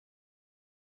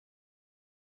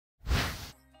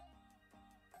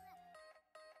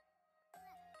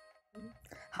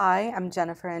Hi, I'm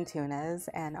Jennifer Antunez,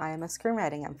 and I am a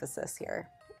screenwriting emphasis here.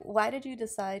 Why did you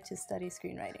decide to study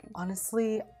screenwriting?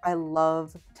 Honestly, I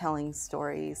love telling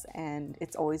stories, and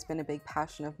it's always been a big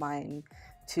passion of mine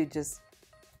to just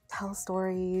tell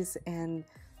stories and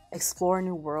explore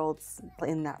new worlds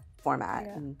in that format,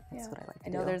 and that's what I like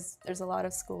to do. I know there's a lot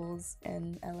of schools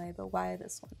in LA, but why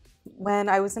this one? When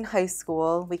I was in high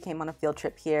school, we came on a field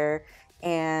trip here,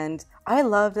 and I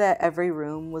loved that every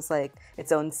room was like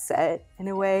its own set in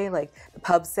a way, like the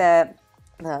pub set,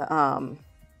 the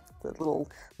little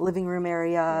living room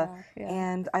area.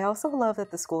 And I also love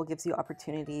that the school gives you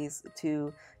opportunities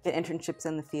to get internships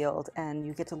in the field, and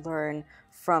you get to learn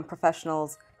from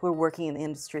professionals who are working in the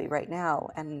industry right now,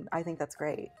 and I think that's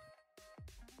great.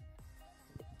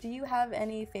 Do you have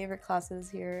any favorite classes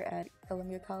here at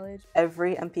Columbia College?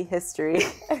 Every MP history,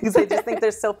 because I just think they're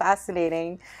so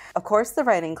fascinating. Of course, the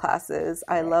writing classes.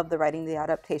 I love the writing the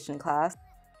adaptation class.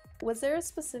 Was there a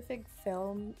specific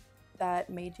film that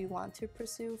made you want to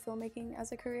pursue filmmaking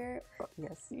as a career?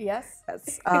 Yes. Yes?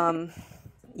 Yes.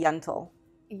 Yentl.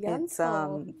 It's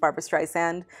Barbra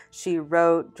Streisand. She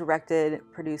wrote, directed,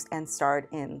 produced, and starred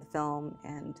in the film,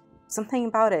 and something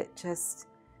about it just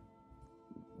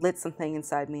lit something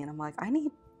inside me, and I'm like, I need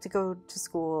to go to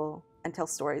school and tell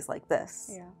stories like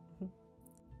this. Yeah.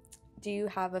 Do you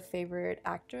have a favorite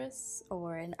actress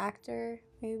or an actor,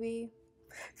 maybe?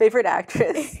 Favorite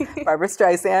actress, Barbra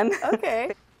Streisand.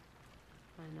 Okay.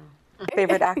 I know.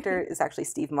 Favorite actor is actually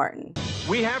Steve Martin.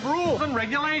 We have rules and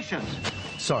regulations.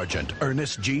 Sergeant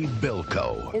Ernest G.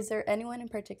 Bilko. Is there anyone in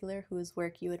particular whose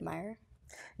work you admire?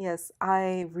 Yes,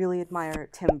 I really admire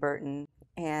Tim Burton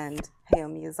and Hayao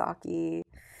Miyazaki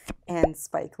and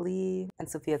Spike Lee and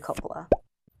Sofia Coppola.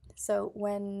 So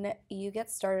when you get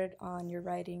started on your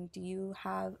writing, do you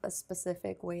have a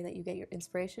specific way that you get your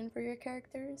inspiration for your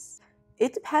characters?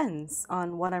 It depends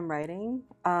on what I'm writing.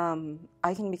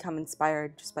 I can become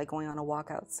inspired just by going on a walk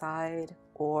outside,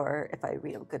 or if I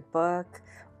read a good book,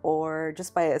 or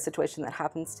just by a situation that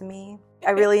happens to me.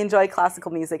 I really enjoy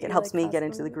classical music. It helps me get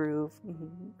into the groove,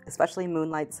 especially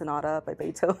Moonlight Sonata by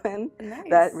Beethoven. Nice.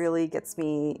 That really gets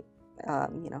me,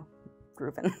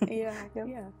 grooving.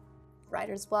 Yeah.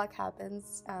 Writer's block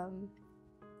happens.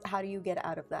 How do you get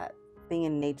out of that? Being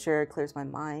in nature clears my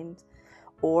mind.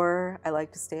 Or I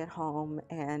like to stay at home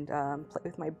and play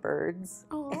with my birds.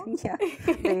 And yeah,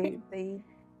 they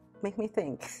make me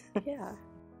think. Yeah.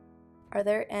 Are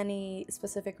there any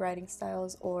specific writing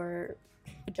styles or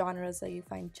genres that you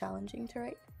find challenging to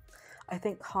write? I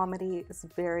think comedy is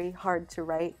very hard to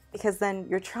write because then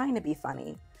you're trying to be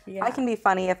funny. Yeah. I can be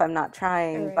funny if I'm not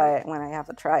trying, but when I have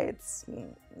to try, it's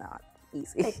not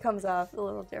easy. It comes off a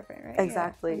little different, right?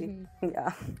 Exactly.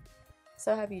 Yeah.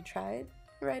 So have you tried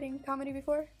writing comedy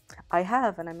before? I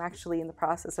have, and I'm actually in the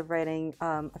process of writing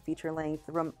a feature-length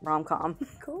rom-com.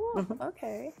 Cool.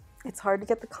 Okay. It's hard to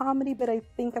get the comedy, but I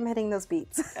think I'm hitting those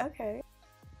beats. Okay.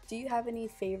 Do you have any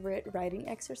favorite writing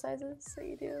exercises that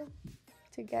you do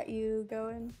to get you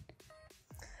going?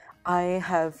 I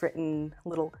have written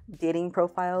little dating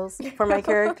profiles for my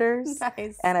characters.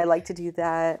 Nice. And I like to do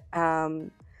that.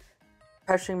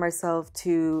 Pressuring myself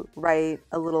to write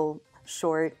a little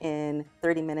short in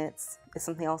 30 minutes is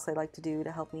something else I like to do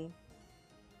to help me.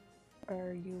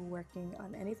 Are you working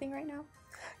on anything right now?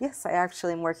 Yes, I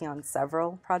actually am working on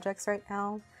several projects right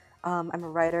now. I'm a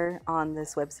writer on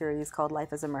this web series called Life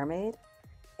as a Mermaid,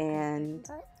 and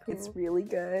it's really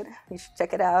good. You should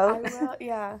check it out. I will,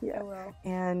 yeah. I will.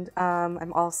 And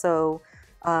I'm also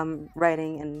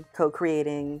writing and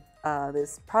co-creating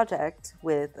this project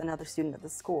with another student at the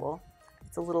school.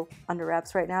 It's a little under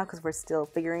wraps right now because we're still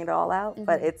figuring it all out,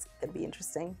 but it's going to be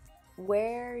interesting.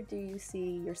 Where do you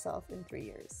see yourself in 3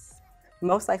 years?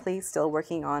 Most likely still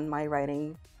working on my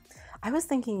writing. I was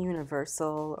thinking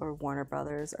Universal or Warner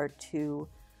Brothers are two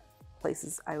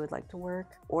places I would like to work,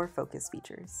 or Focus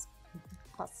Features.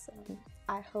 Awesome.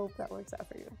 I hope that works out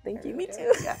for you. Thank you. Me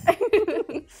too. Yeah.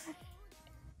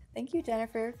 Thank you,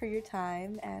 Jennifer, for your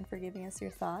time and for giving us your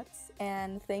thoughts.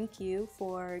 And thank you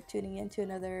for tuning in to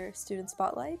another Student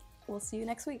Spotlight. We'll see you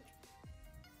next week.